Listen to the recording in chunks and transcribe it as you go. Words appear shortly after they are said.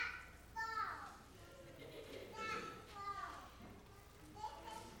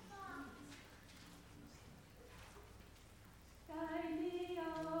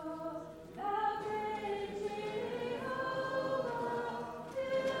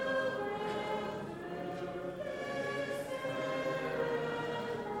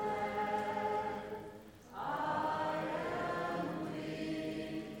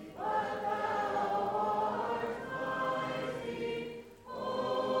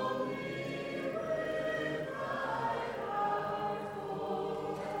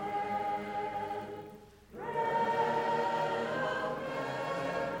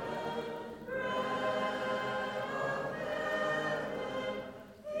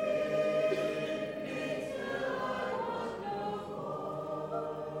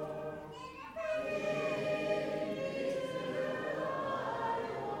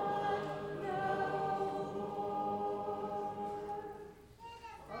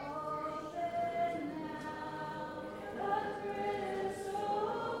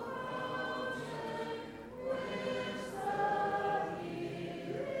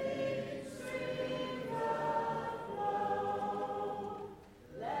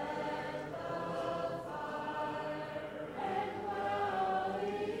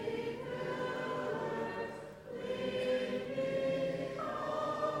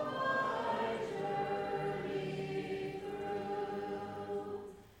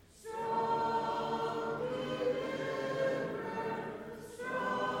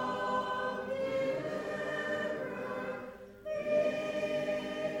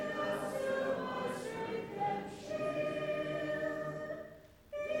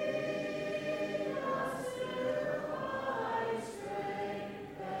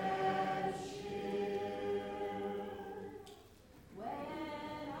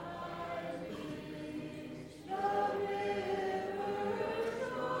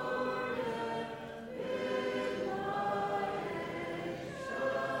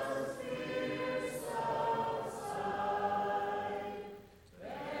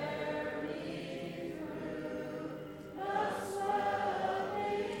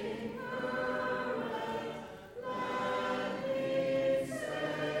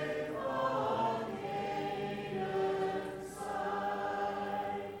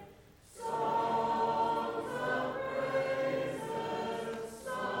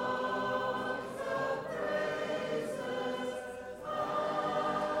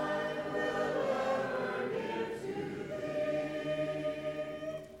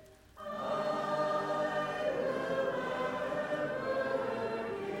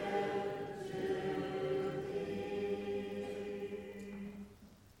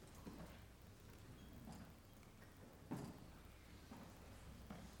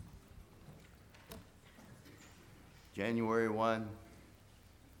January 1,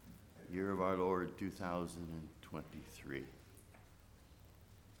 year of our Lord 2023.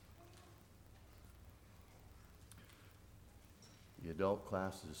 The adult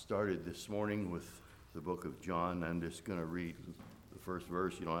classes started this morning with the book of John. I'm just going to read the first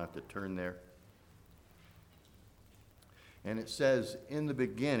verse. You don't have to turn there. And it says, "In the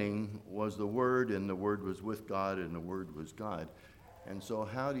beginning was the Word, and the Word was with God, and the Word was God." And so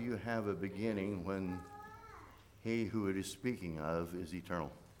how do you have a beginning when he who it is speaking of is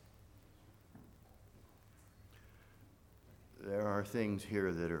eternal? There are things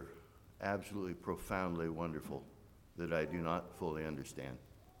here that are absolutely profoundly wonderful that I do not fully understand.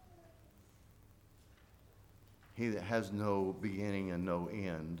 He that has no beginning and no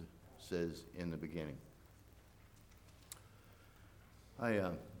end says, "In the beginning."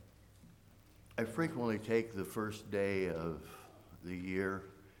 I frequently take the first day of the year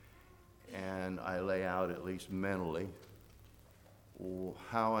and I lay out, at least mentally,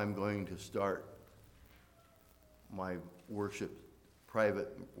 how I'm going to start my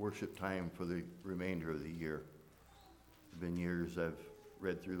private worship time for the remainder of the year. There's been years I've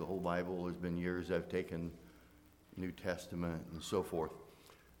read through the whole Bible. There's been years I've taken New Testament and so forth.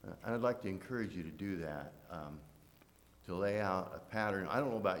 And I'd like to encourage you to do that, to lay out a pattern. I don't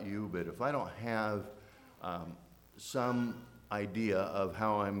know about you, but if I don't have some idea of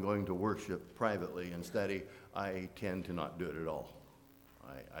how I'm going to worship privately and study, I tend to not do it at all.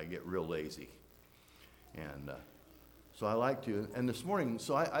 I get real lazy. And so I like to. And this morning,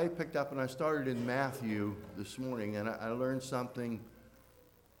 so I picked up and I started in Matthew this morning, and I learned something,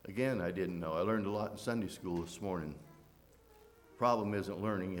 again, I didn't know. I learned a lot in Sunday school this morning. Problem isn't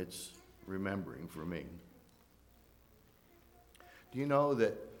learning, it's remembering for me. Do you know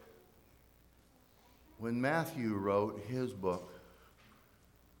that when Matthew wrote his book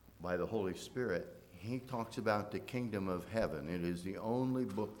by the Holy Spirit, he talks about the kingdom of heaven. It is the only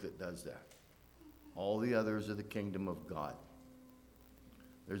book that does that. All the others are the kingdom of God.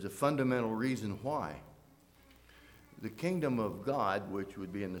 There's a fundamental reason why. The kingdom of God, which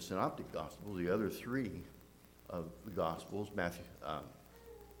would be in the Synoptic Gospels, the other three of the Gospels, Matthew,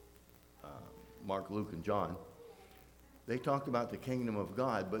 Mark, Luke, and John, they talk about the kingdom of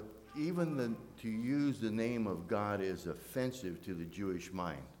God, but even to use the name of God is offensive to the Jewish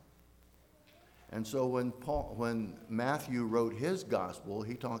mind. And so when Matthew wrote his gospel,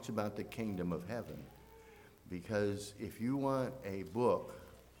 he talks about the kingdom of heaven. Because if you want a book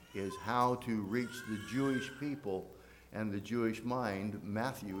is how to reach the Jewish people and the Jewish mind,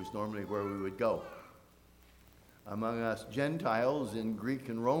 Matthew is normally where we would go. Among us Gentiles in Greek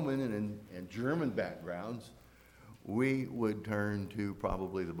and Roman and German backgrounds, we would turn to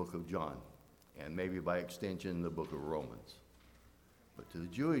probably the book of John, and maybe by extension the book of Romans. But to the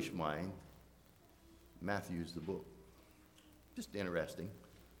Jewish mind, Matthew's the book. Just interesting.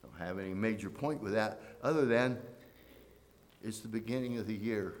 I don't have any major point with that, other than it's the beginning of the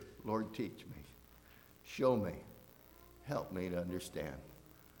year. Lord, teach me, show me, help me to understand.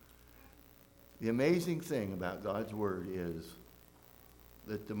 The amazing thing about God's Word is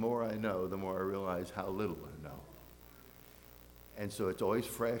that the more I know, the more I realize how little I know. And so it's always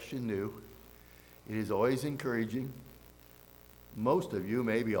fresh and new. It is always encouraging. Most of you,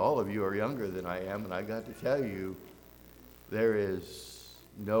 maybe all of you, are younger than I am, and I got to tell you, there is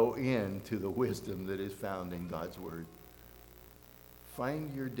no end to the wisdom that is found in God's Word.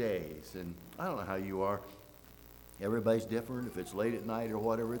 Find your days, and I don't know how you are. Everybody's different. If it's late at night or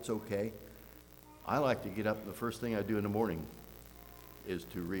whatever, it's okay. I like to get up, and the first thing I do in the morning is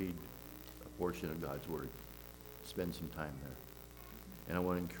to read a portion of God's Word. Spend some time there. And I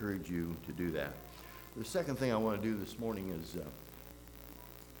want to encourage you to do that. The second thing I want to do this morning is,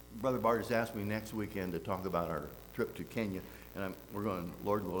 Brother Bart has asked me next weekend to talk about our trip to Kenya, and we're going,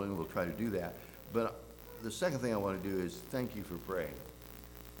 Lord willing, we'll try to do that. But the second thing I want to do is thank you for praying.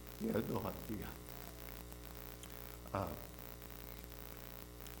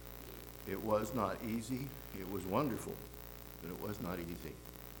 It was not easy. It was wonderful, but it was not easy.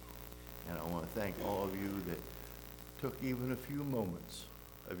 And I want to thank all of you that took even a few moments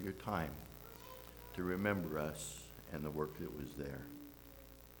of your time to remember us and the work that was there.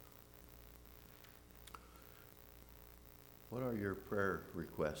 What are your prayer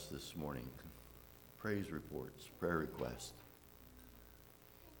requests this morning? Praise reports, prayer requests.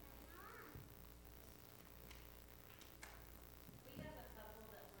 We have a couple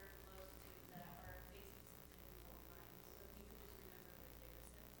that we're close to that are facing some difficult times. So if you could just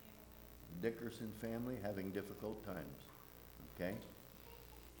remember the Dickerson family having difficult times. Okay?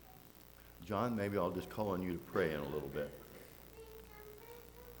 John, maybe I'll just call on you to pray in a little bit.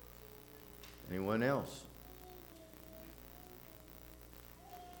 Anyone else?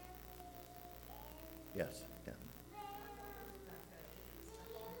 Yes, yeah.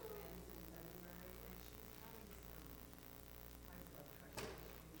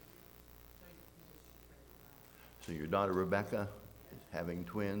 So your daughter Rebecca is having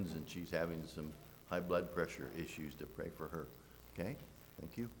twins, and she's having some high blood pressure issues. To pray for her. Okay?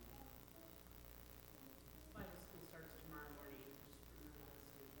 Thank you. Bible school starts tomorrow morning, just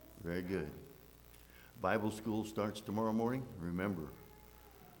remember this. Very good. Bible school starts tomorrow morning. Remember.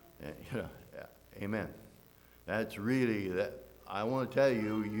 Amen. That's really that. I want to tell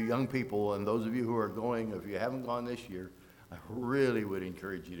you, you young people, and those of you who are going, if you haven't gone this year, I really would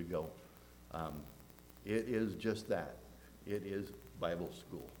encourage you to go. It is just that. It is Bible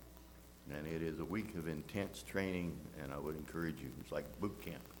school. And it is a week of intense training, and I would encourage you. It's like boot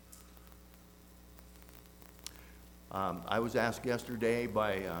camp. I was asked yesterday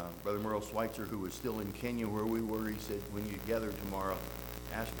by Brother Merle Schweitzer, who was still in Kenya where we were. He said, when you gather tomorrow,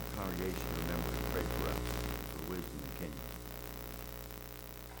 ask the congregation to remember to pray for us, for wisdom in Kenya.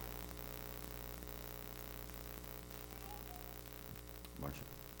 Marcia.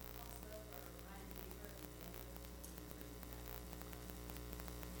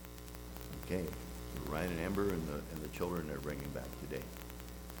 Okay, so Ryan and Amber and the children they're bringing back today.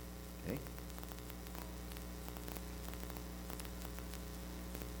 Okay?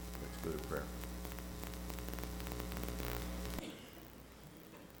 Let's go to prayer.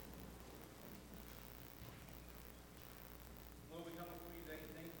 Lord, we come before you today.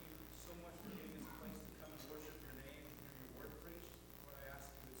 Thank you so much for giving us a place to come and worship your name and hear your word preached. Lord, I ask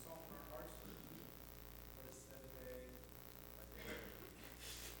you to soften our hearts for what is said today.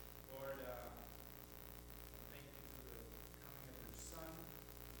 Lord, thank you for the coming of your Son,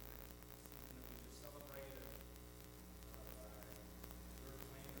 season that we just celebrated, your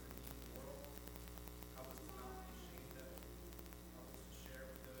plan to redeem the world.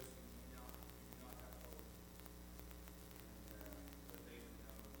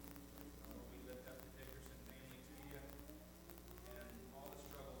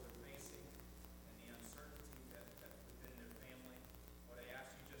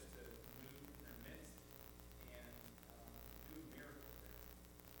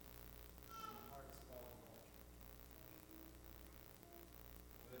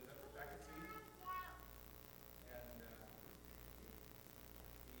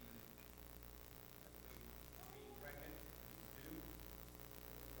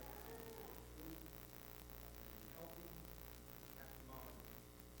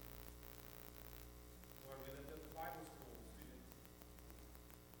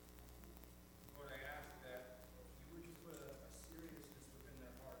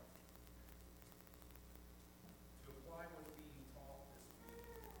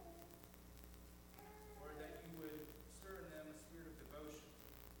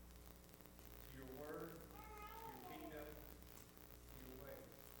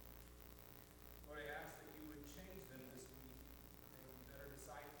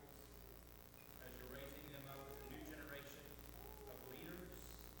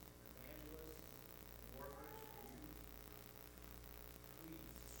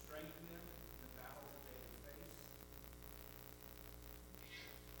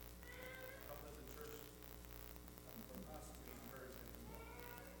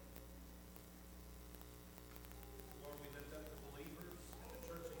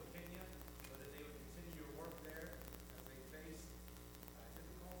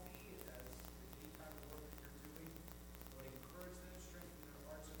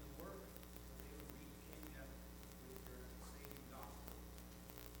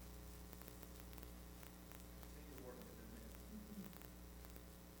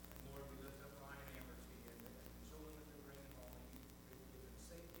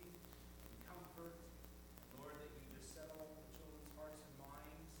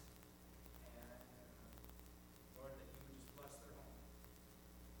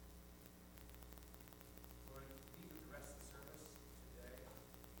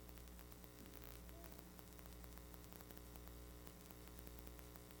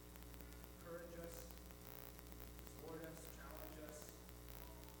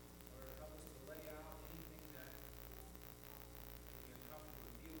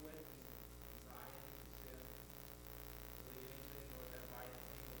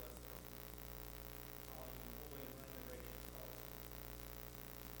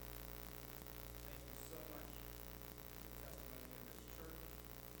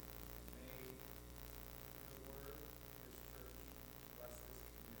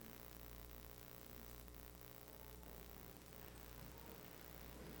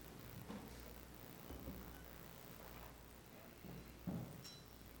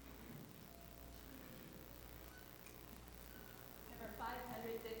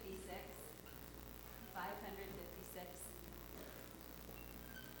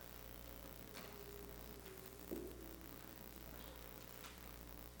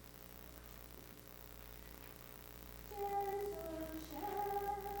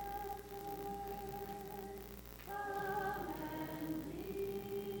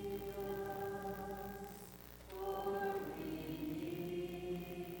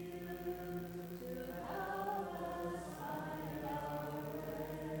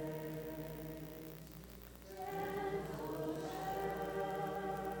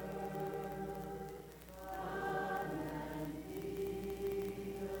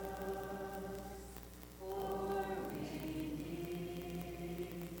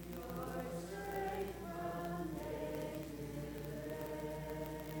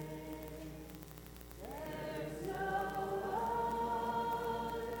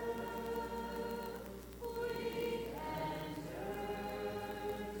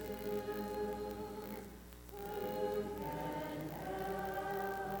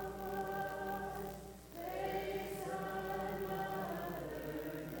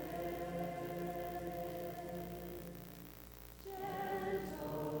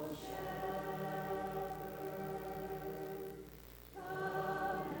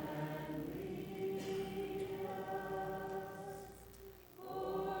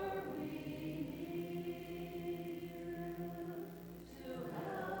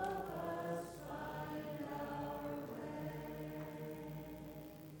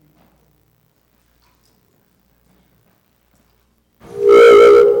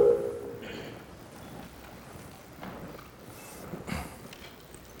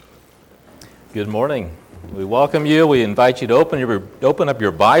 Good morning. We welcome you. We invite you to open up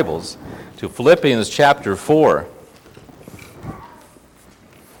your Bibles to Philippians chapter 4.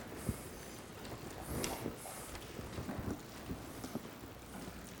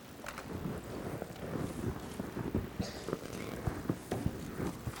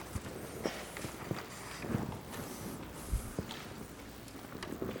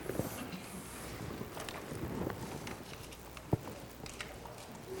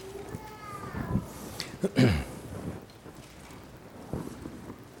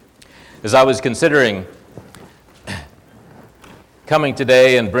 As I was considering coming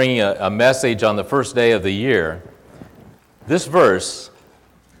today and bringing a message on the first day of the year, this verse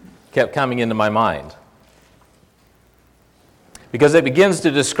kept coming into my mind. Because it begins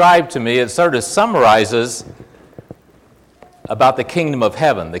to describe to me, it sort of summarizes about the kingdom of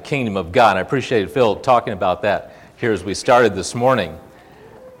heaven, the kingdom of God. And I appreciate Phil talking about that here as we started this morning.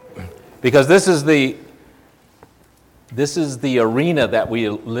 Because this is the arena that we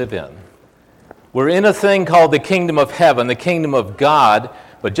live in. We're in a thing called the kingdom of heaven, the kingdom of God,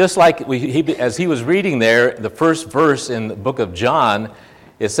 but just like as he was reading there, the first verse in the book of John,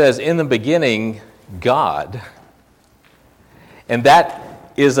 it says, in the beginning, God. And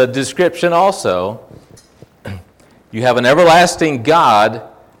that is a description also. You have an everlasting God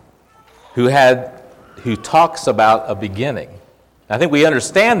who talks about a beginning. I think we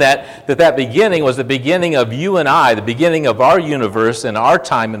understand that beginning was the beginning of you and I, the beginning of our universe and our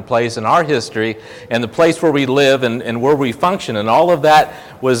time and place and our history and the place where we live and where we function. And all of that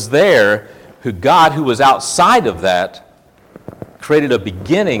was there. God, who was outside of that, created a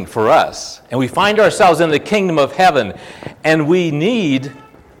beginning for us. And we find ourselves in the kingdom of heaven, and we need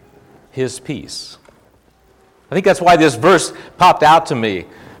His peace. I think that's why this verse popped out to me,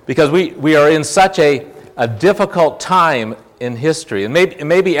 because we are in such a difficult time in history. And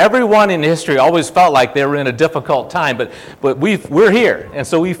maybe everyone in history always felt like they were in a difficult time, but we're here. And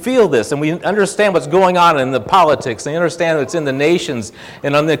so we feel this, and we understand what's going on in the politics, and we understand what's in the nations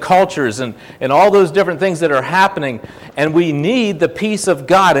and on the cultures and all those different things that are happening. And we need the peace of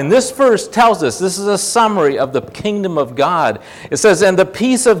God. And this verse tells us, this is a summary of the kingdom of God. It says, and the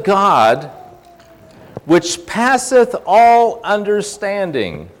peace of God, which passeth all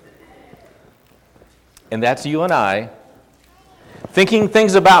understanding. And that's you and I, thinking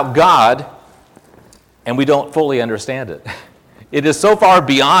things about God, and we don't fully understand it. It is so far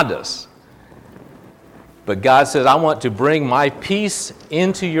beyond us. But God says, I want to bring my peace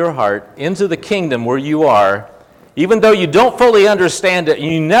into your heart, into the kingdom where you are, even though you don't fully understand it,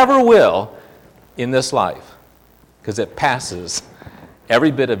 and you never will in this life, because it passes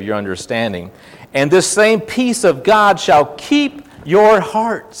every bit of your understanding. And this same peace of God shall keep your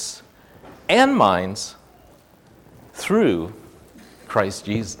hearts and minds through Christ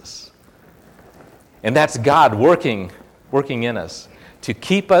Jesus. And that's God working in us to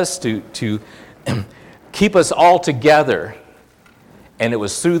keep us to keep us all together. And it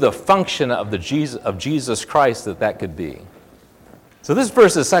was through the function of Jesus Christ that could be. So this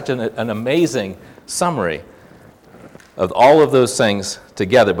verse is such an amazing summary of all of those things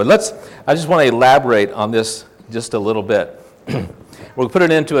together. But I just want to elaborate on this just a little bit. We'll put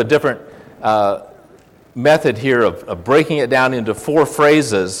it into a different method here of breaking it down into 4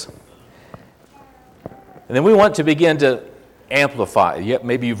 phrases. And then we want to begin to amplify.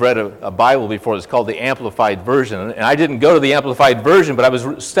 Maybe you've read a Bible before. It's called the Amplified Version. And I didn't go to the Amplified Version, but I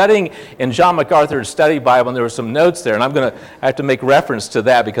was studying in John MacArthur's study Bible, and there were some notes there. And I have to make reference to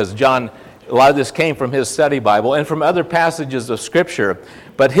that because a lot of this came from his study Bible and from other passages of Scripture.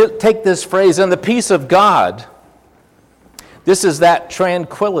 But he'll take this phrase, and the peace of God. This is that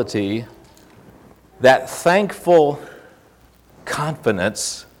tranquility, that thankful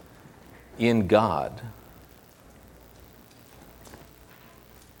confidence in God.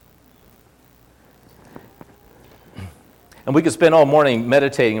 And we could spend all morning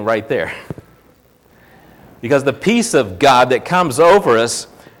meditating right there. Because the peace of God that comes over us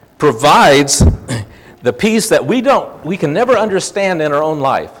provides the peace that we can never understand in our own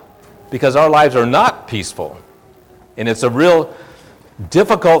life, because our lives are not peaceful. And it's a real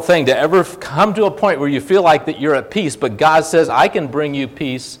difficult thing to ever come to a point where you feel like that you're at peace, but God says, I can bring you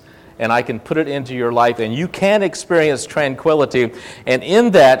peace and I can put it into your life, and you can experience tranquility. And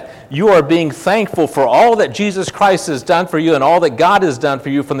in that, you are being thankful for all that Jesus Christ has done for you and all that God has done for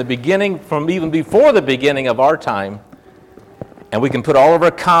you from the beginning, from even before the beginning of our time. And we can put all of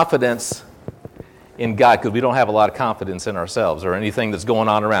our confidence in God, because we don't have a lot of confidence in ourselves or anything that's going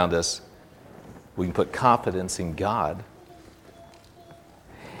on around us. We can put confidence in God.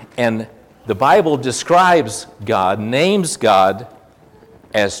 And the Bible describes God, names God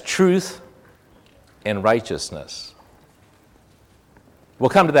as truth and righteousness. We'll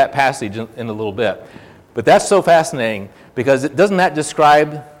come to that passage in a little bit. But that's so fascinating because doesn't that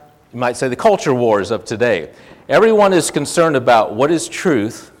describe, you might say, the culture wars of today? Everyone is concerned about what is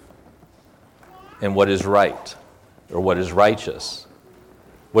truth and what is right, or what is righteous,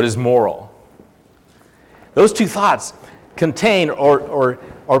 what is moral. Those two thoughts contain or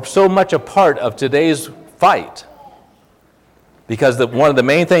are so much a part of today's fight. Because one of the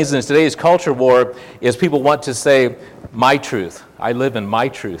main things in today's culture war is people want to say, my truth. I live in my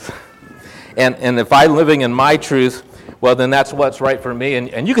truth. And if I'm living in my truth, well, then that's what's right for me.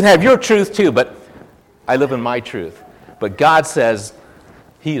 And you can have your truth too, but I live in my truth. But God says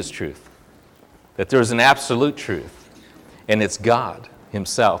He is truth. That there's an absolute truth. And it's God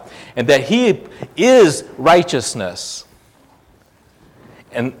Himself. And that He is righteousness.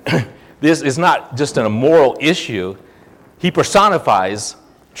 And this is not just a moral issue. He personifies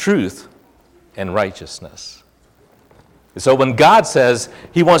truth and righteousness. So when God says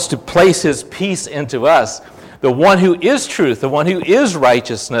He wants to place His peace into us, the one who is truth, the one who is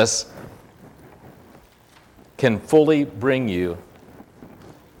righteousness, can fully bring you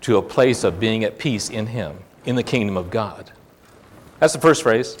to a place of being at peace in Him, in the kingdom of God. That's the first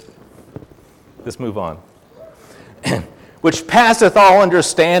phrase. Let's move on. Which passeth all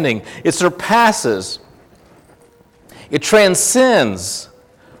understanding. It surpasses, it transcends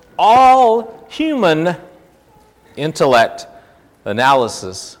all human intellect,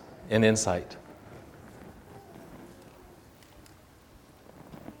 analysis, and insight.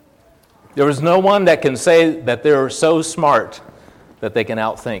 There is no one that can say that they're so smart that they can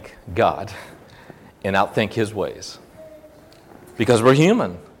outthink God and outthink His ways. Because we're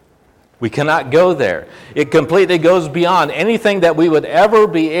human. We cannot go there. It completely goes beyond anything that we would ever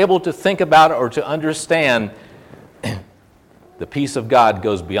be able to think about or to understand. The peace of God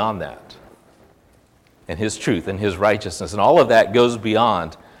goes beyond that. And His truth and His righteousness. And all of that goes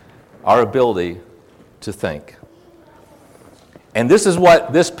beyond our ability to think. And this is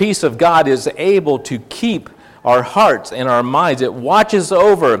what this peace of God is able to keep our hearts and our minds. It watches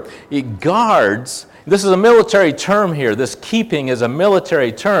over, it guards. This is a military term here. This keeping is a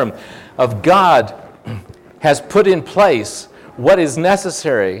military term of God has put in place what is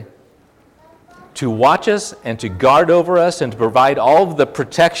necessary to watch us and to guard over us and to provide all of the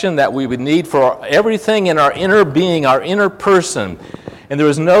protection that we would need for everything in our inner being, our inner person. And there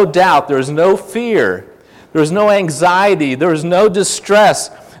is no doubt, there is no fear, there is no anxiety, there is no distress,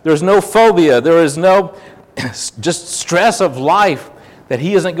 there is no phobia, there is no just stress of life that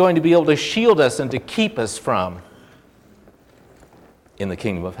He isn't going to be able to shield us and to keep us from in the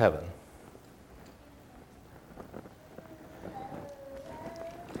kingdom of heaven.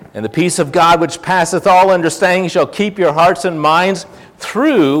 And the peace of God which passeth all understanding shall keep your hearts and minds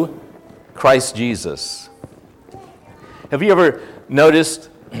through Christ Jesus. Have you ever noticed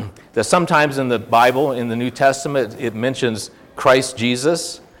that sometimes in the Bible, in the New Testament, it mentions Christ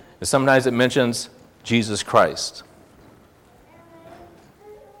Jesus, and sometimes it mentions Jesus Christ?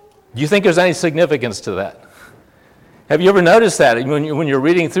 Do you think there's any significance to that? Have you ever noticed that when you're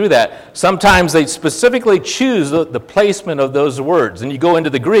reading through that? Sometimes they specifically choose the placement of those words. And you go into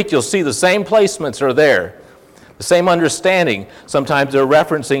the Greek, you'll see the same placements are there. The same understanding. Sometimes they're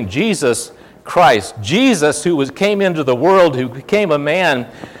referencing Jesus Christ. Jesus who came into the world, who became a man,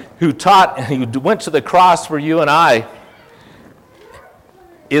 who taught, who went to the cross for you and I,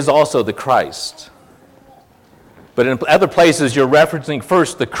 is also the Christ. But in other places you're referencing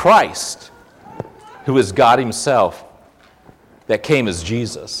first the Christ, who is God Himself, that came as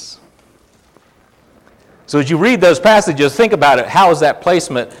Jesus. So as you read those passages, think about it. How is that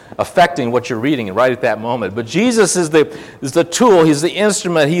placement affecting what you're reading right at that moment? But Jesus is the tool. He's the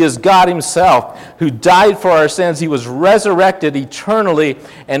instrument. He is God Himself who died for our sins. He was resurrected eternally,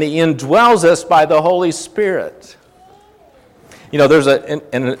 and He indwells us by the Holy Spirit. You know, there's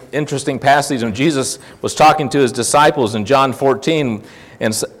an interesting passage when Jesus was talking to His disciples in John 14,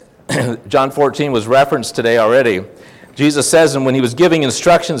 and John 14 was referenced today already. Jesus says, and when He was giving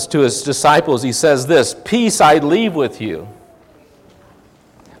instructions to His disciples, He says this, "Peace I leave with you.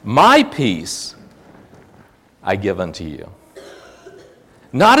 My peace I give unto you.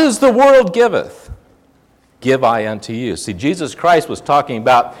 Not as the world giveth, give I unto you." See, Jesus Christ was talking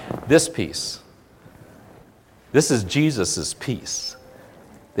about this peace. This is Jesus' peace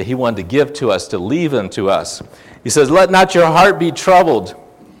that He wanted to give to us, to leave unto us. He says, "Let not your heart be troubled."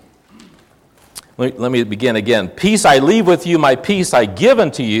 Let me begin again. "Peace I leave with you, my peace I give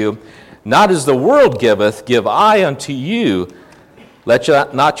unto you. Not as the world giveth, give I unto you. Let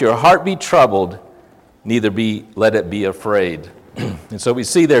not your heart be troubled, neither let it be afraid." And so we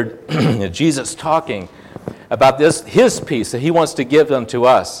see there Jesus talking about this, his peace that he wants to give unto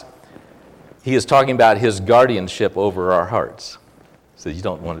us. He is talking about his guardianship over our hearts. So you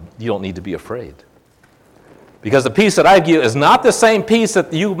don't need to be afraid. Because the peace that I give you is not the same peace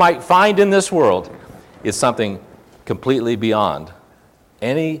that you might find in this world. It's something completely beyond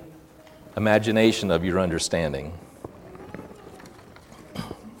any imagination of your understanding.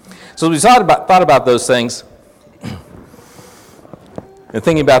 So we thought about those things, and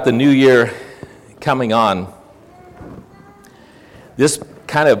thinking about the new year coming on, this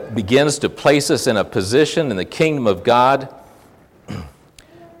kind of begins to place us in a position in the kingdom of God and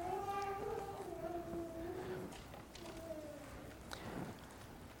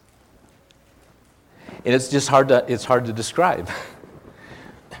it's just hard to describe.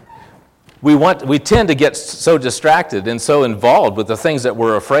 We tend to get so distracted and so involved with the things that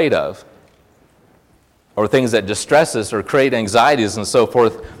we're afraid of, or things that distress us or create anxieties and so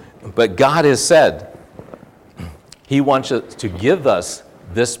forth. But God has said he wants to give us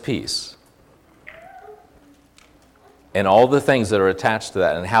this peace and all the things that are attached to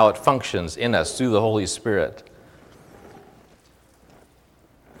that and how it functions in us through the Holy Spirit.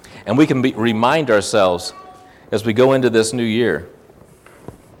 And we can remind ourselves as we go into this new year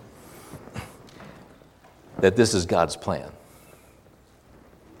that this is God's plan.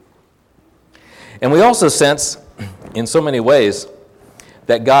 And we also sense, in so many ways,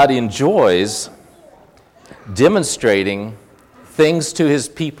 that God enjoys demonstrating things to his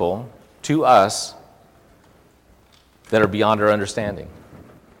people, to us, that are beyond our understanding.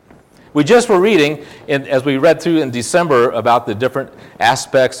 We just were reading, as we read through in December, about the different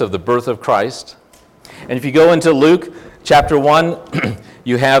aspects of the birth of Christ. And if you go into Luke chapter 1,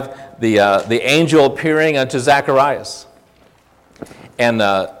 you have the angel appearing unto Zacharias. And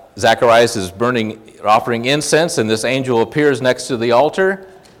Zacharias is offering incense, and this angel appears next to the altar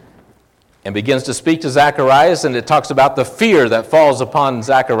and begins to speak to Zacharias, and it talks about the fear that falls upon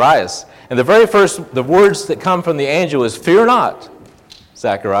Zacharias. And the words that come from the angel is, "Fear not,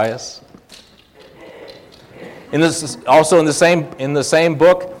 Zacharias." Also in the same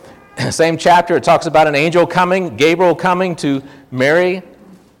book, same chapter, it talks about an angel coming, Gabriel coming to Mary,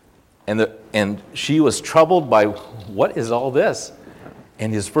 and she was troubled by, what is all this?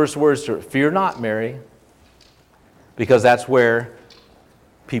 And his first words are, "Fear not, Mary," because that's where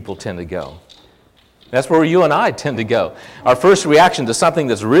people tend to go. That's where you and I tend to go. Our first reaction to something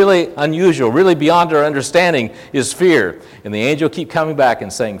that's really unusual, really beyond our understanding, is fear. And the angel keep coming back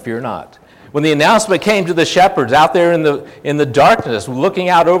and saying, "Fear not." When the announcement came to the shepherds out there in the darkness, looking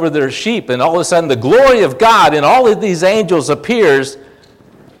out over their sheep, and all of a sudden the glory of God and all of these angels appears,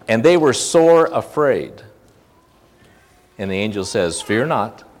 and they were sore afraid. And the angel says, "Fear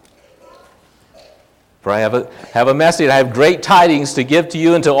not. For I have a message, I have great tidings to give to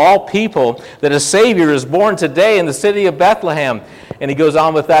you and to all people, that a Savior is born today in the city of Bethlehem." And he goes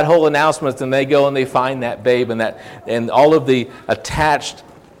on with that whole announcement, and they go and they find that babe and all of the attached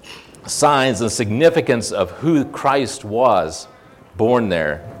signs and significance of who Christ was born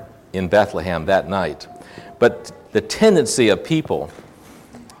there in Bethlehem that night. But the tendency of people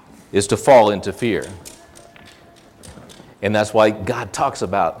is to fall into fear. And that's why God talks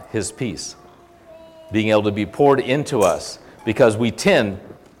about his peace being able to be poured into us, because we tend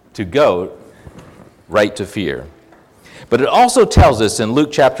to go right to fear. But it also tells us in Luke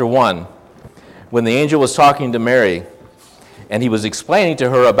chapter 1, when the angel was talking to Mary, and he was explaining to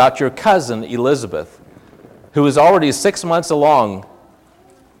her about your cousin Elizabeth, who is already 6 months along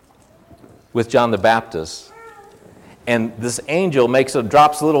with John the Baptist. And this angel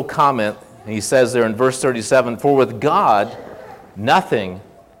drops a little comment, and he says there in verse 37, "For with God nothing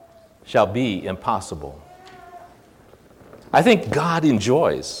shall be impossible." I think God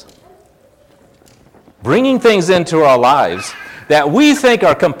enjoys bringing things into our lives that we think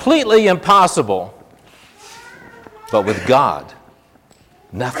are completely impossible. But with God,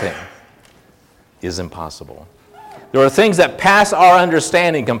 nothing is impossible. There are things that pass our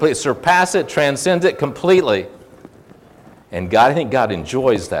understanding completely, surpass it, transcend it completely. And I think God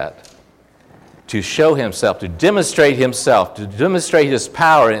enjoys that, to show himself, to demonstrate his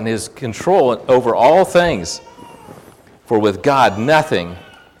power and his control over all things. For with God, nothing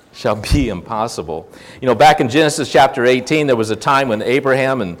shall be impossible. You know, back in Genesis chapter 18, there was a time when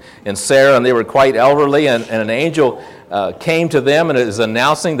Abraham and Sarah, and they were quite elderly, and an angel came to them and is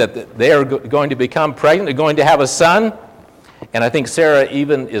announcing that they are going to become pregnant, they're going to have a son. And I think Sarah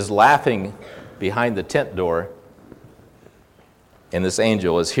even is laughing behind the tent door, and this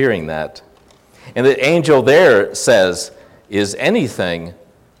angel is hearing that. And the angel there says, "Is anything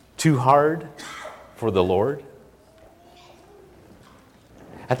too hard for the Lord?"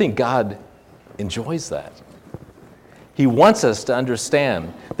 I think God enjoys that. He wants us to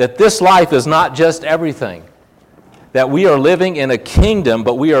understand that this life is not just everything, that we are living in a kingdom,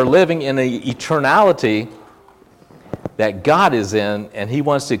 but we are living in an eternality that God is in, and He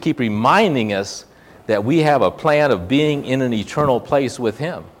wants to keep reminding us that we have a plan of being in an eternal place with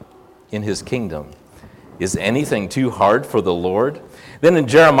Him in His kingdom. Is anything too hard for the Lord? Then in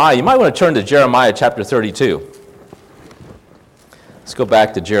Jeremiah, you might want to turn to Jeremiah chapter 32. Let's go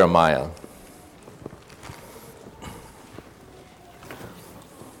back to Jeremiah.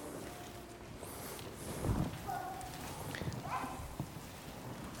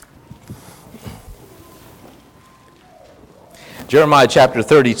 Jeremiah chapter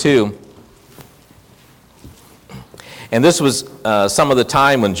 32. And this was some of the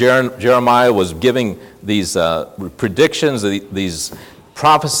time when Jeremiah was giving these predictions, these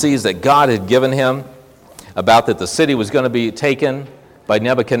prophecies that God had given him about that the city was going to be taken by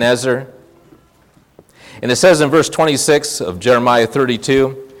Nebuchadnezzar. And it says in verse 26 of Jeremiah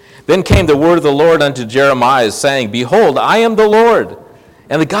 32, "Then came the word of the Lord unto Jeremiah, saying, Behold, I am the Lord,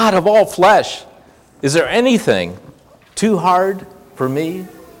 and the God of all flesh. Is there anything too hard for me?"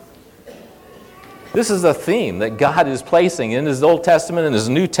 This is a theme that God is placing in His Old Testament and His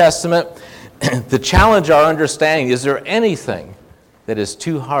New Testament to challenge our understanding. Is there anything that is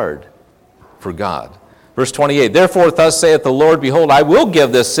too hard for God? Verse 28, "Therefore thus saith the Lord, Behold, I will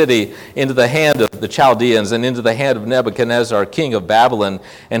give this city into the hand of the Chaldeans and into the hand of Nebuchadnezzar, king of Babylon,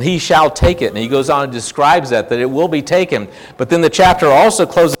 and he shall take it." And he goes on and describes that it will be taken. But then the chapter also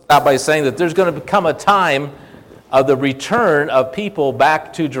closes out by saying that there's going to become a time of the return of people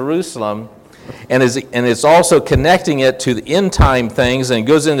back to Jerusalem. And it's also connecting it to the end time things. And it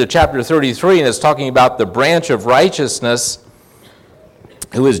goes into chapter 33, and it's talking about the branch of righteousness,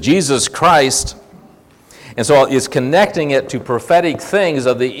 who is Jesus Christ. And so it's connecting it to prophetic things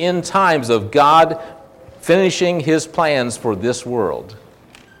of the end times of God finishing His plans for this world.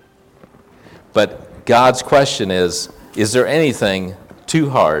 But God's question is there anything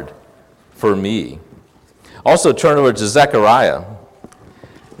too hard for me? Also turn over to Zechariah.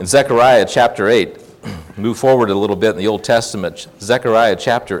 In Zechariah chapter 8, move forward a little bit in the Old Testament, Zechariah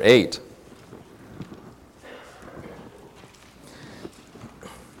chapter 8.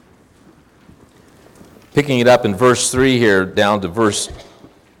 Picking it up in verse 3 here, down to verse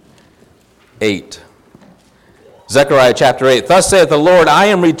 8. Zechariah chapter 8, "Thus saith the Lord, I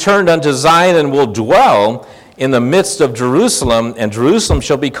am returned unto Zion and will dwell in the midst of Jerusalem, and Jerusalem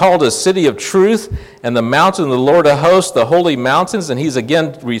shall be called a city of truth, and the mountain of the Lord of hosts, the holy mountains." And he's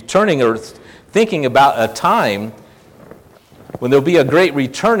again returning or thinking about a time when there'll be a great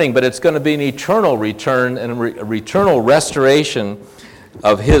returning, but it's going to be an eternal return and a eternal restoration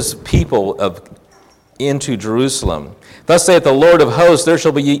of His people into Jerusalem. "Thus saith the Lord of hosts, there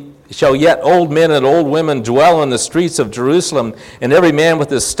shall yet old men and old women dwell in the streets of Jerusalem, and every man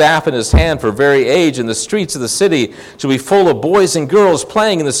with his staff in his hand for very age, and the streets of the city shall be full of boys and girls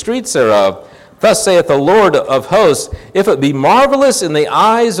playing in the streets thereof. Thus saith the Lord of hosts, if it be marvelous in the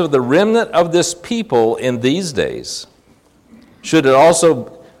eyes of the remnant of this people in these days, should it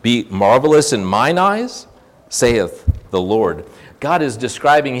also be marvelous in mine eyes, saith the Lord." God is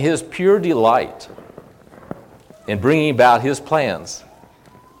describing His pure delight in bringing about His plans,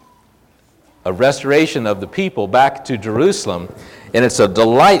 a restoration of the people back to Jerusalem, and it's a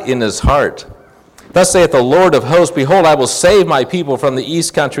delight in His heart. "Thus saith the Lord of hosts, Behold, I will save my people from the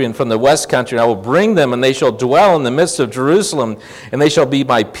east country and from the west country, and I will bring them, and they shall dwell in the midst of Jerusalem, and they shall be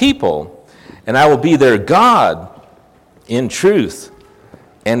my people, and I will be their God in truth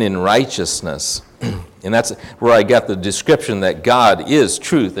and in righteousness." And that's where I got the description that God is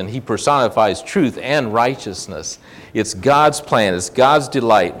truth, and He personifies truth and righteousness. It's God's plan, it's God's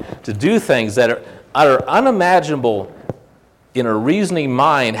delight to do things that are unimaginable in a reasoning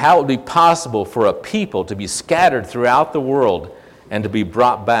mind, how it would be possible for a people to be scattered throughout the world and to be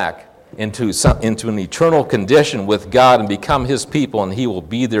brought back into an eternal condition with God and become His people, and He will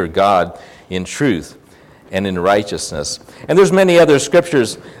be their God in truth and in righteousness. And there's many other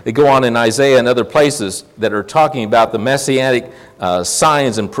scriptures that go on in Isaiah and other places that are talking about the messianic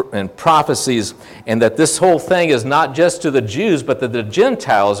signs and prophecies, and that this whole thing is not just to the Jews, but that the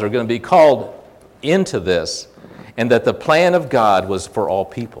Gentiles are going to be called into this, and that the plan of God was for all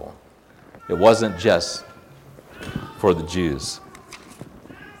people. It wasn't just for the Jews.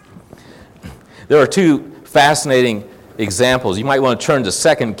 There are two fascinating examples. You might want to turn to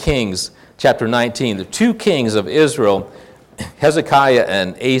 2 Kings chapter 19, the two kings of Israel, Hezekiah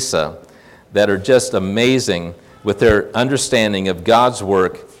and Asa, that are just amazing with their understanding of God's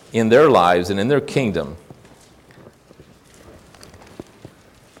work in their lives and in their kingdom.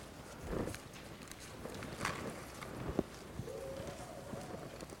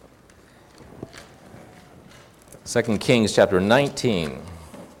 2 Kings chapter 19.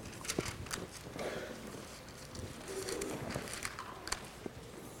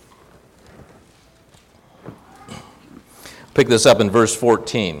 Pick this up in verse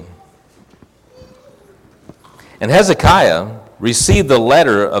 14. And Hezekiah received the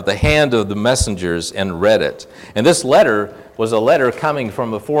letter of the hand of the messengers and read it. And this letter was a letter coming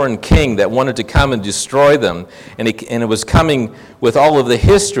from a foreign king that wanted to come and destroy them. And it was coming with all of the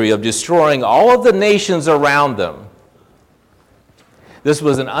history of destroying all of the nations around them. This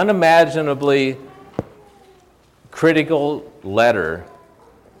was an unimaginably critical letter.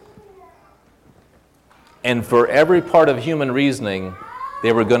 And for every part of human reasoning,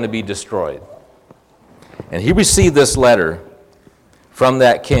 they were going to be destroyed. And he received this letter from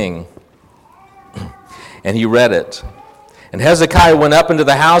that king, and he read it. And Hezekiah went up into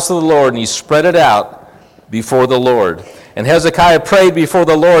the house of the Lord, and he spread it out before the Lord. And Hezekiah prayed before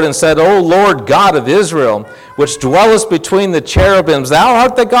the Lord and said, O Lord God of Israel, which dwellest between the cherubims, thou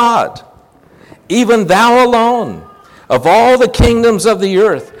art the God, even thou alone, of all the kingdoms of the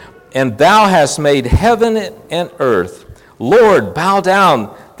earth. And thou hast made heaven and earth. Lord, bow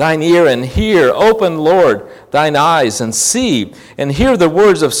down thine ear and hear. Open, Lord, thine eyes and see, and hear the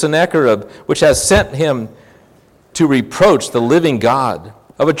words of Sennacherib, which has sent him to reproach the living God.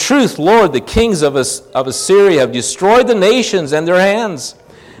 Of a truth, Lord, the kings of Assyria have destroyed the nations and their lands,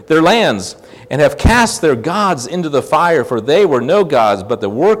 and have cast their gods into the fire, for they were no gods, but the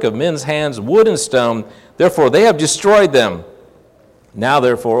work of men's hands, wood and stone. Therefore they have destroyed them. Now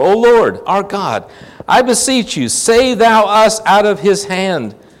therefore, O Lord, our God, I beseech you, save thou us out of his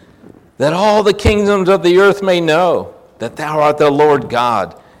hand, that all the kingdoms of the earth may know that thou art the Lord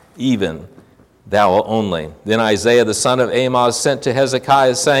God, even thou only. Then Isaiah the son of Amoz sent to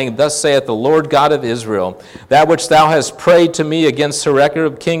Hezekiah, saying, Thus saith the Lord God of Israel, that which thou hast prayed to me against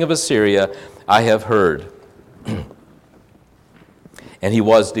Sennacherib king of Assyria, I have heard. And he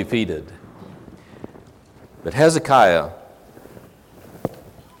was defeated. But Hezekiah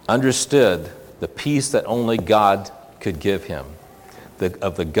understood the peace that only God could give him,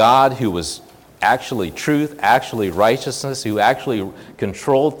 of the God who was actually truth, actually righteousness, who actually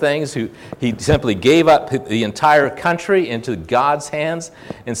controlled things, who he simply gave up the entire country into God's hands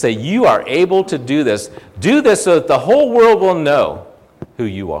and say, you are able to do this. Do this so that the whole world will know who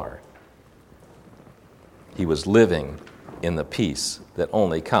you are. He was living in the peace that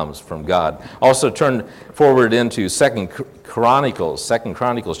only comes from God. Also turn forward into 2 Chronicles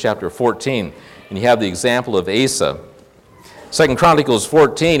chapter 14, and you have the example of Asa. 2 Chronicles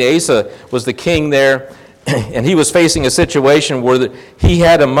 14, Asa was the king there, and he was facing a situation where he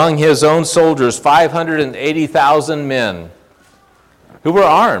had among his own soldiers 580,000 men who were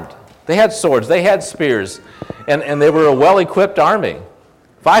armed. They had swords, they had spears, and they were a well-equipped army.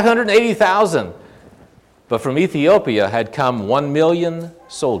 580,000. But from Ethiopia had come 1 million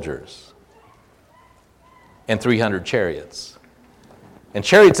soldiers and 300 chariots. And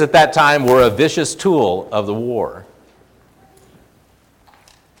chariots at that time were a vicious tool of the war.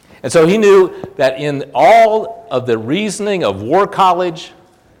 And so he knew that in all of the reasoning of war college,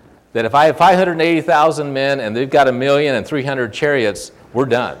 that if I have 580,000 men and they've got 1 million and 300 chariots, we're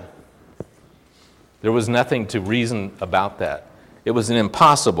done. There was nothing to reason about that. It was an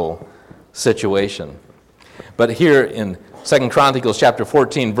impossible situation. But here in 2 Chronicles chapter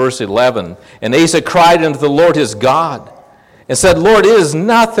 14, verse 11, and Asa cried unto the Lord his God, and said, Lord, it is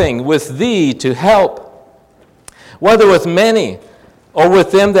nothing with thee to help, whether with many or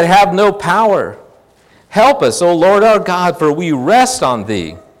with them that have no power. Help us, O Lord our God, for we rest on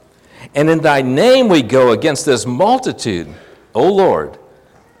thee, and in thy name we go against this multitude. O Lord,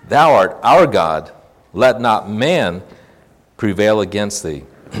 thou art our God, let not man prevail against thee.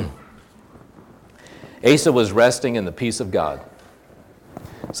 Asa was resting in the peace of God.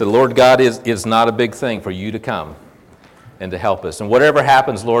 So Lord God, is not a big thing for you to come and to help us. And whatever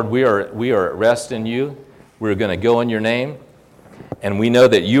happens, Lord, we are at rest in you. We're going to go in your name. And we know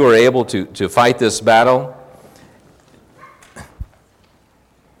that you are able to fight this battle.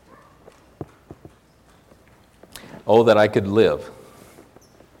 Oh, that I could live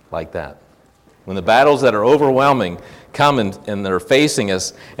like that. When the battles that are overwhelming come and they're facing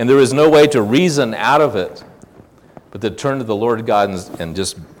us, and there is no way to reason out of it, but to turn to the Lord God and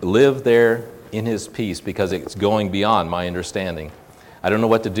just live there in his peace, because it's going beyond my understanding. I don't know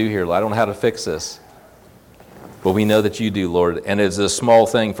what to do here. I don't know how to fix this. But we know that you do, Lord, and it's a small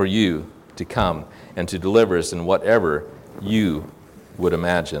thing for you to come and to deliver us in whatever you would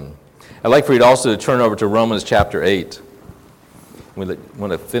imagine. I'd like for you to also turn over to Romans chapter 8. We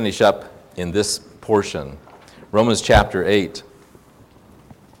want to finish up in this portion. Romans chapter 8.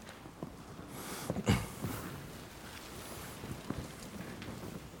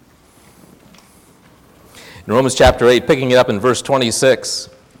 In Romans chapter 8, picking it up in verse 26,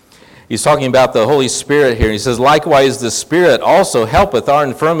 he's talking about the Holy Spirit here. He says, likewise the Spirit also helpeth our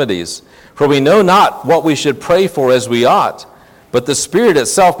infirmities, for we know not what we should pray for as we ought, but the Spirit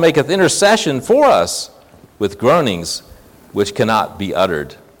itself maketh intercession for us with groanings which cannot be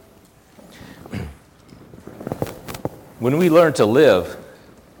uttered. When we learn to live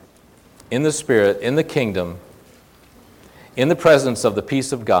in the Spirit, in the kingdom, in the presence of the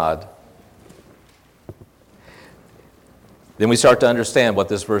peace of God, then we start to understand what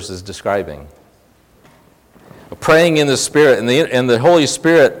this verse is describing. Praying in the Spirit, and the Holy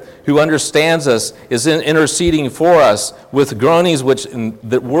Spirit who understands us is interceding for us with groanings,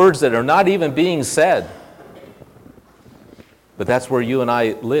 the words that are not even being said. But that's where you and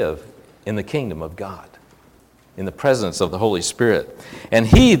I live, in the kingdom of God, in the presence of the Holy Spirit. And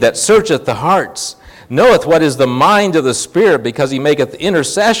he that searcheth the hearts knoweth what is the mind of the Spirit, because he maketh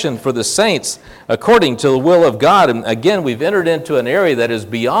intercession for the saints according to the will of God. And again, we've entered into an area that is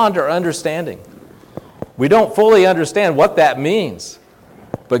beyond our understanding. We don't fully understand what that means.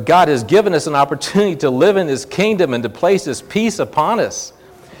 But God has given us an opportunity to live in His kingdom and to place His peace upon us.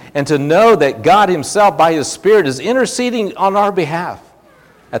 And to know that God Himself, by His Spirit, is interceding on our behalf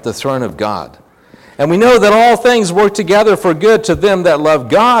at the throne of God. And we know that all things work together for good to them that love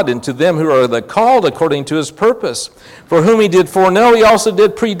God, and to them who are the called according to His purpose. For whom He did foreknow, He also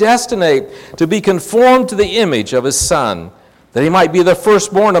did predestinate to be conformed to the image of His Son, that He might be the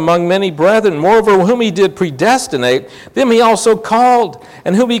firstborn among many brethren. Moreover, whom He did predestinate, them He also called.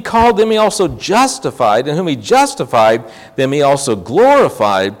 And whom He called, them He also justified. And whom He justified, them He also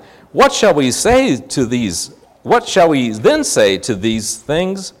glorified. What shall we say to these? What shall we then say to these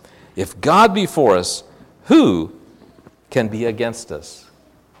things? If God be for us, who can be against us?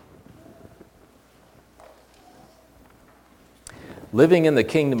 Living in the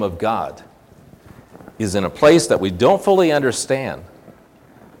kingdom of God is in a place that we don't fully understand,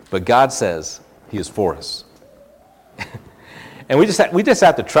 but God says He is for us. And we just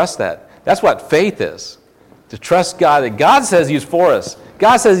have to trust that. That's what faith is, to trust God, that God says He's for us.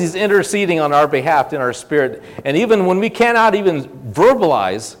 God says He's interceding on our behalf in our spirit. And even when we cannot even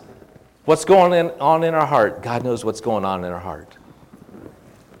verbalize what's going on in our heart, God knows what's going on in our heart.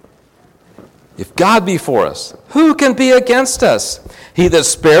 If God be for us, who can be against us? He that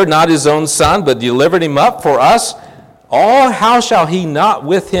spared not His own Son, but delivered Him up for us all, how shall He not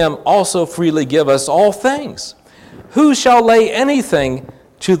with Him also freely give us all things? Who shall lay anything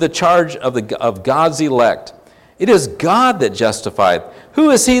to the charge of God's elect? It is God that justifieth. Who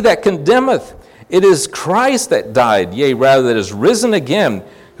is he that condemneth? It is Christ that died, yea, rather that is risen again,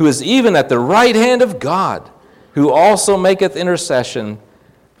 who is even at the right hand of God, who also maketh intercession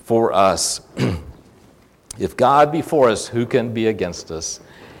for us. If God be for us, who can be against us?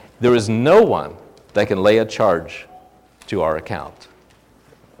 There is no one that can lay a charge to our account.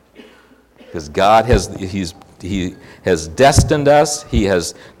 Because God He has destined us, He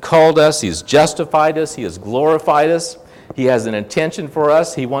has called us, He's justified us, He has glorified us, He has an intention for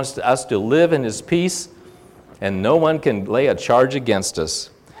us, He wants us to live in His peace, and no one can lay a charge against us.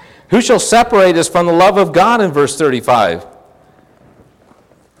 Who shall separate us from the love of God in verse 35?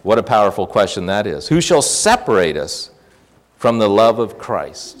 What a powerful question that is. Who shall separate us from the love of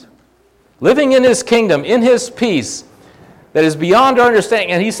Christ? Living in His kingdom, in His peace, that is beyond our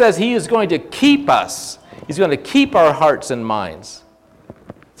understanding. And He says He is going to keep us. He's going to keep our hearts and minds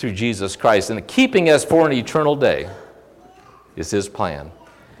through Jesus Christ. And keeping us for an eternal day is His plan.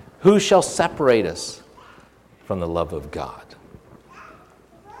 Who shall separate us from the love of God?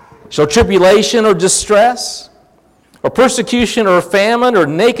 Shall tribulation or distress, or persecution or famine or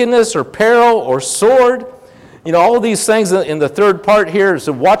nakedness or peril or sword? You know, all of these things in the third part here is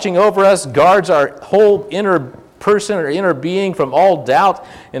watching over us, guards our whole inner person or inner being from all doubt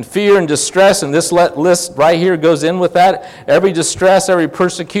and fear and distress. And this list right here goes in with that. Every distress, every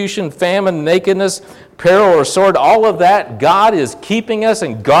persecution, famine, nakedness, peril or sword, all of that, God is keeping us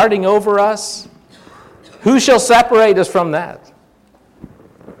and guarding over us. Who shall separate us from that?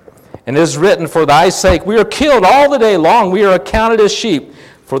 And it is written, for thy sake we are killed all the day long. We are accounted as sheep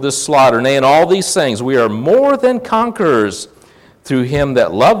for the slaughter. Nay, in all these things we are more than conquerors through Him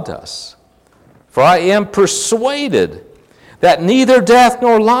that loved us. For I am persuaded that neither death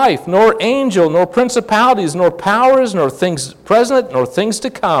nor life, nor angel, nor principalities, nor powers, nor things present, nor things to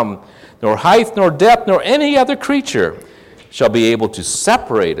come, nor height, nor depth, nor any other creature shall be able to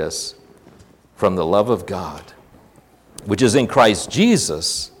separate us from the love of God, which is in Christ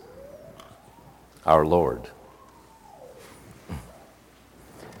Jesus our Lord.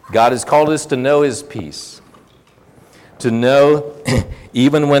 God has called us to know His peace, to know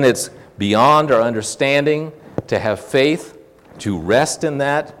even when it's beyond our understanding, to have faith, to rest in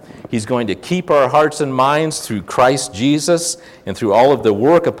that. He's going to keep our hearts and minds through Christ Jesus and through all of the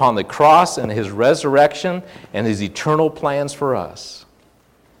work upon the cross and his resurrection and his eternal plans for us.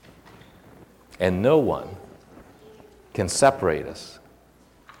 And no one can separate us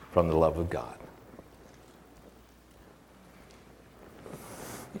from the love of God.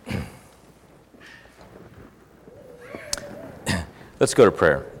 Let's go to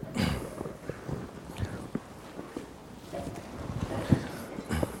prayer.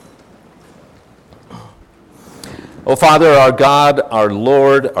 Oh, Father, our God, our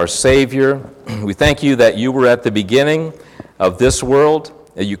Lord, our Savior, we thank you that you were at the beginning of this world,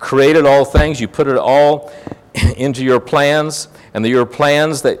 that you created all things, you put it all into your plans, and that your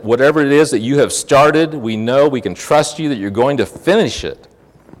plans, that whatever it is that you have started, we know we can trust you that you're going to finish it.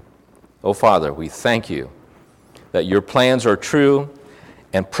 Oh, Father, we thank you that your plans are true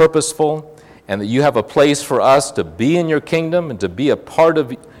and purposeful, and that you have a place for us to be in your kingdom and to be a part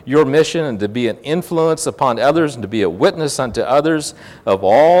of your mission and to be an influence upon others and to be a witness unto others of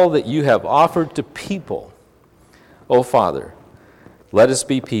all that you have offered to people. Oh, Father, let us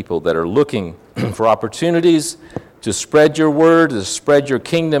be people that are looking for opportunities to spread your word, to spread your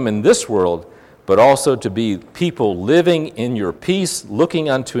kingdom in this world, but also to be people living in your peace, looking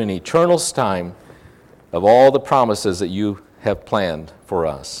unto an eternal time of all the promises that you have planned for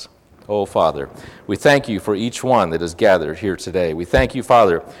us. Oh, Father, we thank you for each one that is gathered here today. We thank you,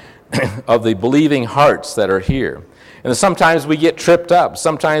 Father, of the believing hearts that are here. And sometimes we get tripped up.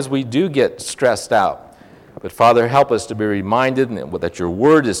 Sometimes we do get stressed out. But, Father, help us to be reminded that your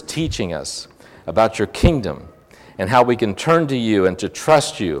word is teaching us about your kingdom and how we can turn to you and to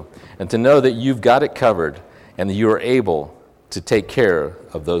trust you and to know that you've got it covered and that you are able to take care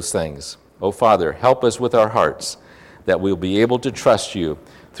of those things. Oh, Father, help us with our hearts that we'll be able to trust you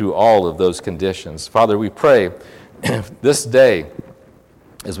through all of those conditions. Father, we pray this day,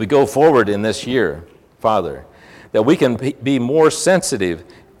 as we go forward in this year, Father, that we can be more sensitive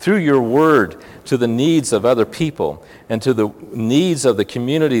through your word to the needs of other people and to the needs of the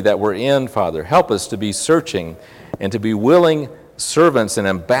community that we're in, Father. Help us to be searching and to be willing servants and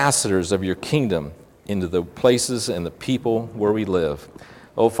ambassadors of your kingdom into the places and the people where we live.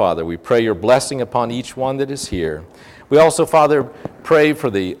 Oh, Father, we pray your blessing upon each one that is here. We also, Father, pray for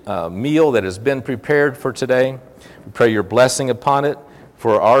the meal that has been prepared for today. We pray your blessing upon it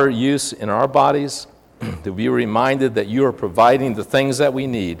for our use in our bodies, to be reminded that you are providing the things that we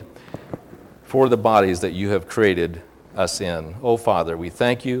need for the bodies that you have created us in. Oh, Father, we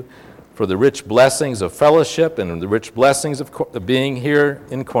thank you for the rich blessings of fellowship and the rich blessings of being here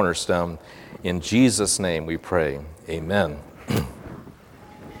in Cornerstone. In Jesus' name we pray. Amen.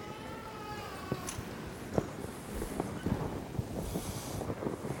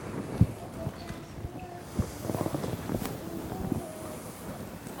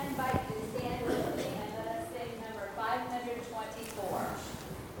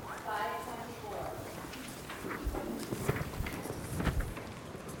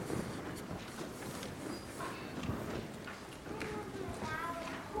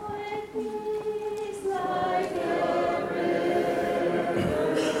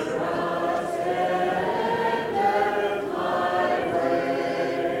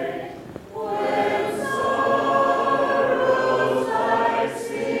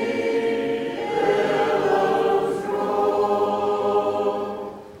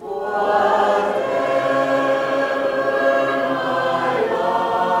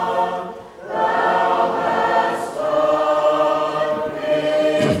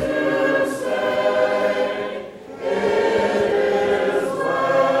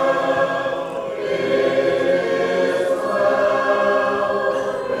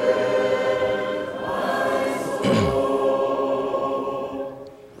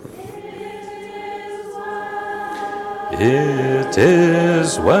 It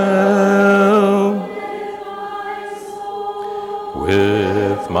is well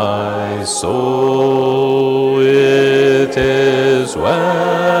with my soul, it is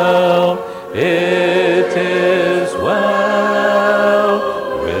well, it is well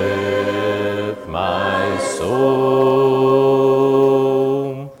with my soul.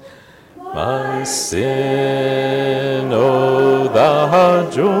 My sin, oh, the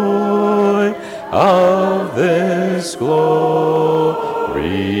joy of this glorious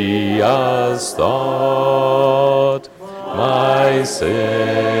thought, my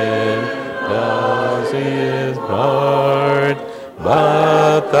sin does his part,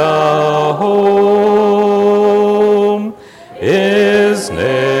 but the home is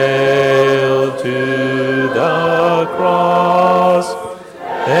nailed to the cross.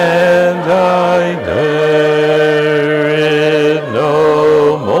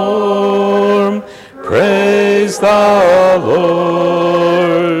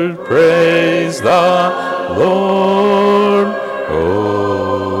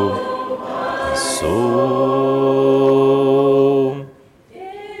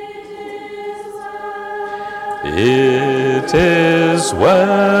 is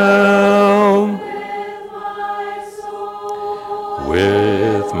well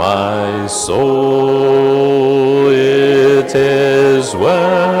with my soul. It is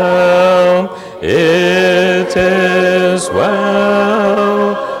well. It is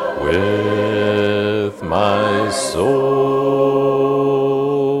well with my soul.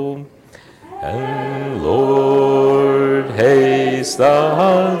 And Lord, haste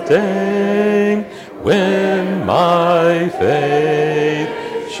the day when my faith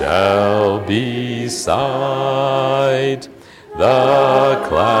shall be sight. The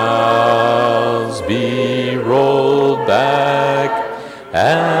clouds be rolled back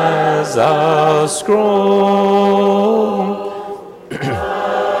as a scroll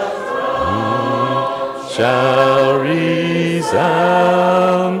shall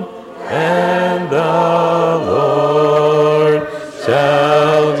resound, and the Lord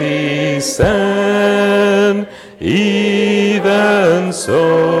shall descend. Even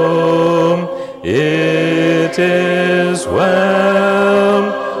so, it is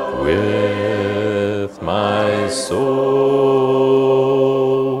well with my soul.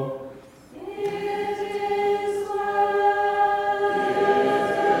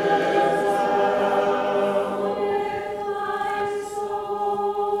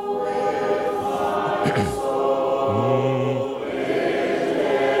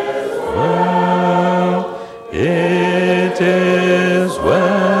 It is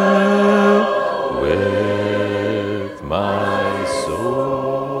well with my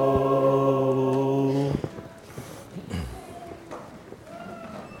soul.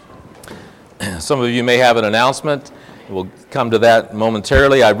 Some of you may have an announcement. We'll come to that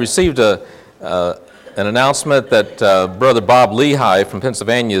momentarily. I received an announcement that Brother Bob Lehigh from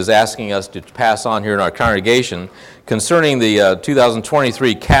Pennsylvania is asking us to pass on here in our congregation concerning the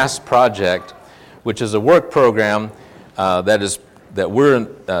 2023 CAST project, which is a work program that we're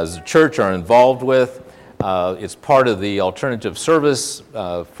as a church are involved with. It's part of the alternative service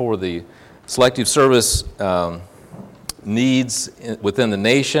for the selective service needs within the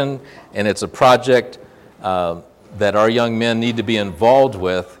nation, and it's a project that our young men need to be involved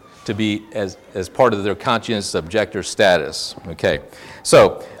with to be as part of their conscientious objector status. Okay,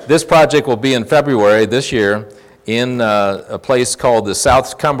 so this project will be in February this year in a place called the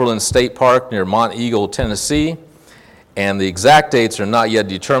South Cumberland State Park near Mont Eagle, Tennessee. And the exact dates are not yet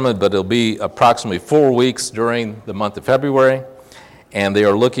determined, but it'll be approximately 4 weeks during the month of February. And they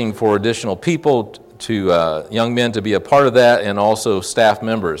are looking for additional people young men to be a part of that, and also staff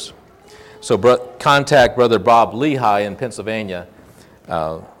members. So contact Brother Bob Lehigh in Pennsylvania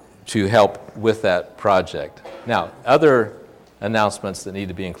to help with that project. Now, other announcements that need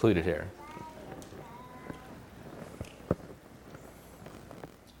to be included here.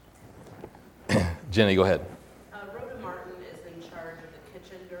 Jenny, go ahead. Rhoda Martin is in charge of the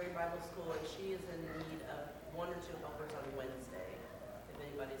kitchen during Bible school, and she is in need of 1 or 2 helpers on Wednesday. If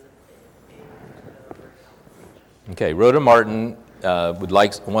anybody's able to go over and help. Okay, Rhoda Martin would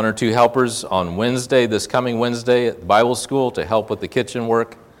like 1 or 2 helpers on Wednesday, this coming Wednesday at Bible school to help with the kitchen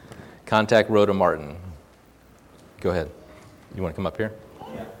work. Contact Rhoda Martin. Go ahead. You want to come up here?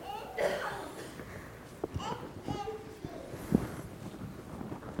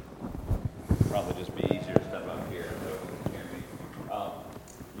 Probably just be easier to step up here so you can hear me.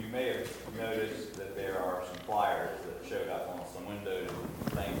 You may have noticed that there are some flyers that showed up on some windows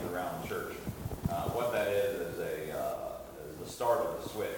and things around the church. What that is the start of the switch.